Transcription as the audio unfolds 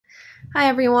Hi,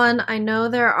 everyone. I know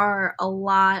there are a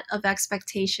lot of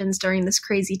expectations during this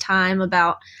crazy time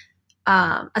about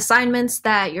assignments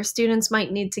that your students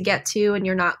might need to get to, and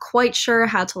you're not quite sure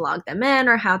how to log them in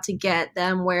or how to get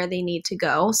them where they need to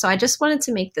go. So I just wanted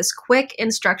to make this quick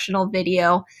instructional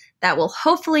video that will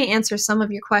hopefully answer some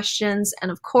of your questions.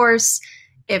 And of course,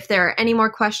 if there are any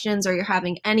more questions or you're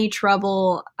having any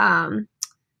trouble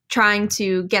trying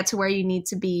to get to where you need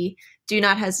to be, do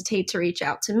not hesitate to reach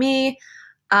out to me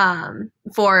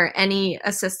for any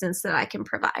assistance that I can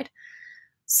provide.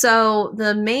 So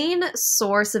the main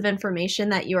source of information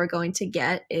that you are going to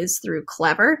get is through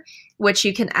Clever, which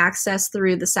you can access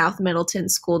through the South Middleton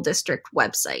School District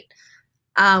website,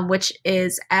 which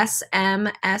is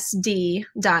smsd.us.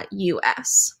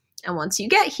 And once you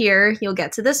get here, you'll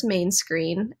get to this main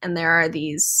screen, and there are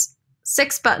these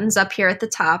 6 buttons up here at the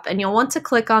top, and you'll want to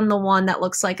click on the one that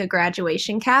looks like a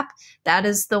graduation cap. That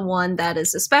is the one that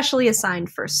is especially assigned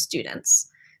for students.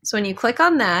 So when you click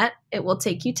on that, it will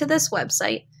take you to this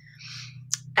website.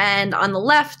 And on the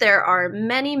left, there are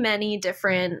many, many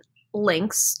different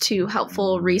links to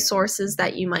helpful resources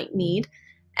that you might need.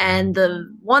 And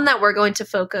the one that we're going to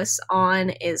focus on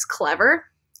is Clever.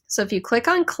 So if you click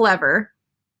on Clever,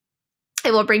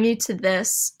 it will bring you to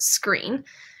this screen.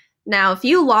 Now, if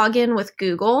you log in with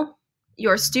Google,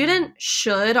 your student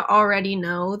should already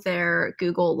know their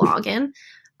Google login.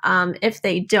 If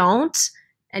they don't,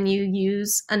 and you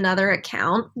use another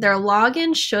account, their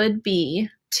login should be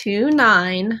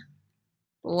 29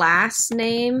 last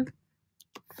name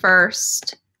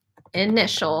first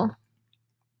initial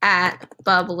at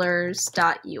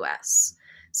bubblers.us.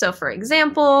 So for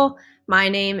example, my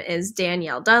name is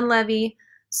Danielle Dunlevy,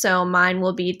 so mine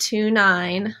will be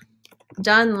 29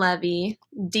 Dunlevy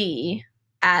D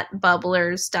at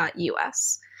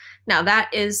bubblers.us. Now that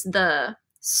is the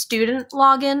student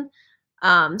login,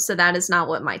 so that is not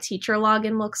what my teacher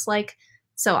login looks like.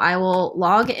 So I will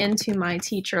log into my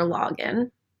teacher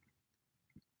login,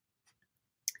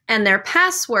 and their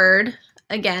password,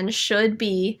 again, should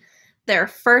be their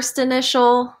first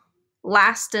initial,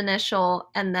 last initial,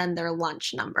 and then their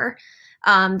lunch number.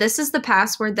 This is the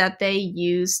password that they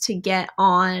use to get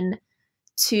on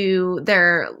to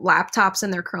their laptops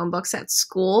and their Chromebooks at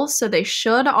school, so they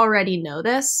should already know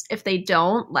this. If they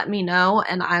don't, let me know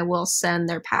and I will send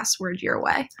their password your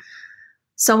way.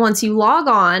 So once you log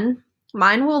on,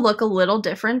 mine will look a little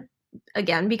different,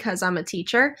 again, because I'm a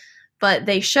teacher, but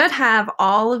they should have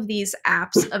all of these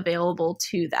apps available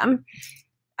to them.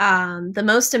 The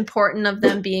most important of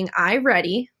them being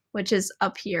iReady, which is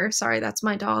up here. Sorry, that's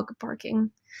my dog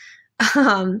barking.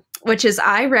 Which is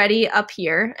iReady up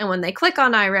here. And when they click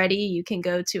on iReady, you can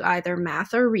go to either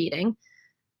math or reading.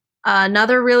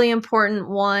 Another really important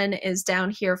one is down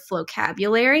here,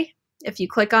 Flocabulary. If you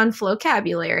click on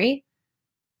Flocabulary,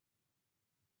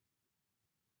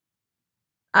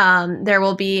 there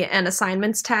will be an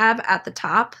assignments tab at the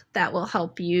top that will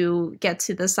help you get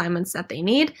to the assignments that they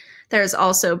need. There's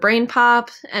also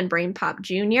BrainPop and BrainPop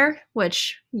Junior,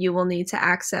 which you will need to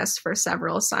access for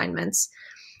several assignments.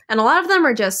 And a lot of them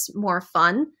are just more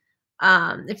fun.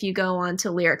 If you go on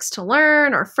to Lyrics to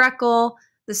Learn or Freckle,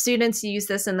 the students use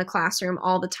this in the classroom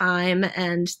all the time,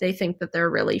 and they think that they're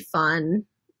really fun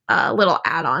little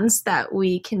add-ons that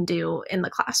we can do in the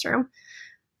classroom.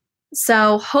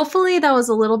 So hopefully that was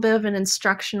a little bit of an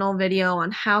instructional video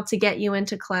on how to get you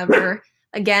into Clever.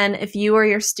 Again, if you or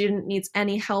your student needs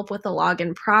any help with the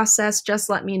login process, just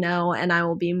let me know and I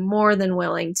will be more than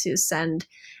willing to send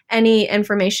any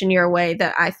information your way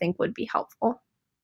that I think would be helpful.